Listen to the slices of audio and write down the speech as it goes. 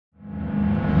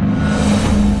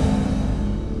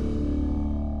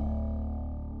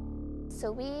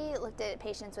So we looked at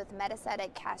patients with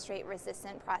metastatic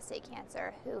castrate-resistant prostate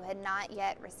cancer who had not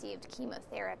yet received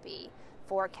chemotherapy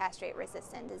for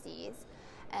castrate-resistant disease.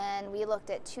 And we looked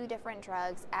at two different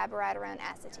drugs, abiraterone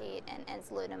acetate and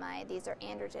enzalutamide. These are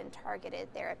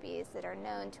androgen-targeted therapies that are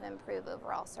known to improve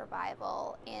overall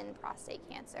survival in prostate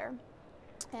cancer.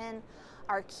 And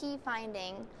our key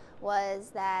finding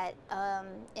was that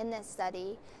in this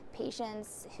study,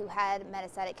 patients who had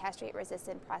metastatic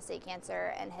castrate-resistant prostate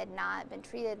cancer and had not been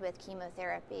treated with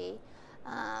chemotherapy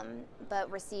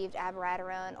but received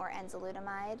abiraterone or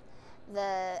enzalutamide,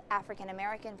 the African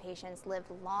American patients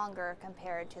lived longer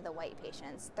compared to the white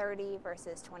patients, 30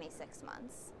 versus 26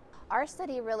 months. Our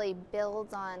study really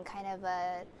builds on kind of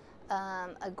a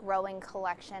growing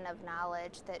collection of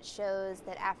knowledge that shows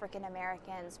that African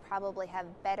Americans probably have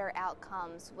better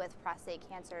outcomes with prostate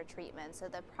cancer treatment. So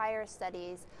the prior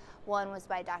studies, one was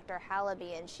by Dr.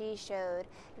 Halaby, and she showed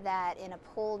that in a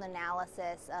pooled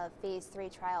analysis of phase 3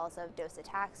 trials of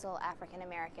docetaxel, African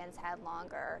Americans had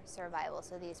longer survival.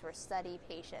 So these were study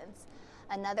patients.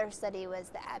 Another study was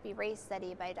the Abbey Race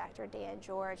study by Dr. Dan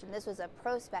George, and this was a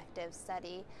prospective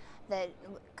study that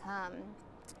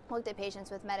looked at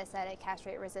patients with metastatic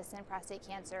castrate-resistant prostate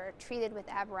cancer treated with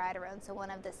abiraterone, so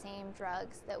one of the same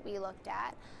drugs that we looked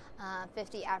at,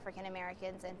 50 African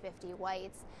Americans and 50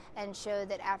 whites, and showed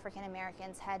that African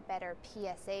Americans had better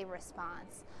PSA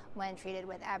response when treated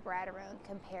with abiraterone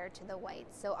compared to the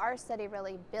whites. So our study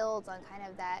really builds on kind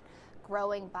of that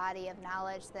growing body of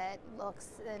knowledge that looks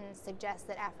and suggests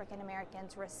that African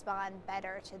Americans respond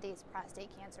better to these prostate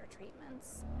cancer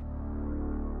treatments.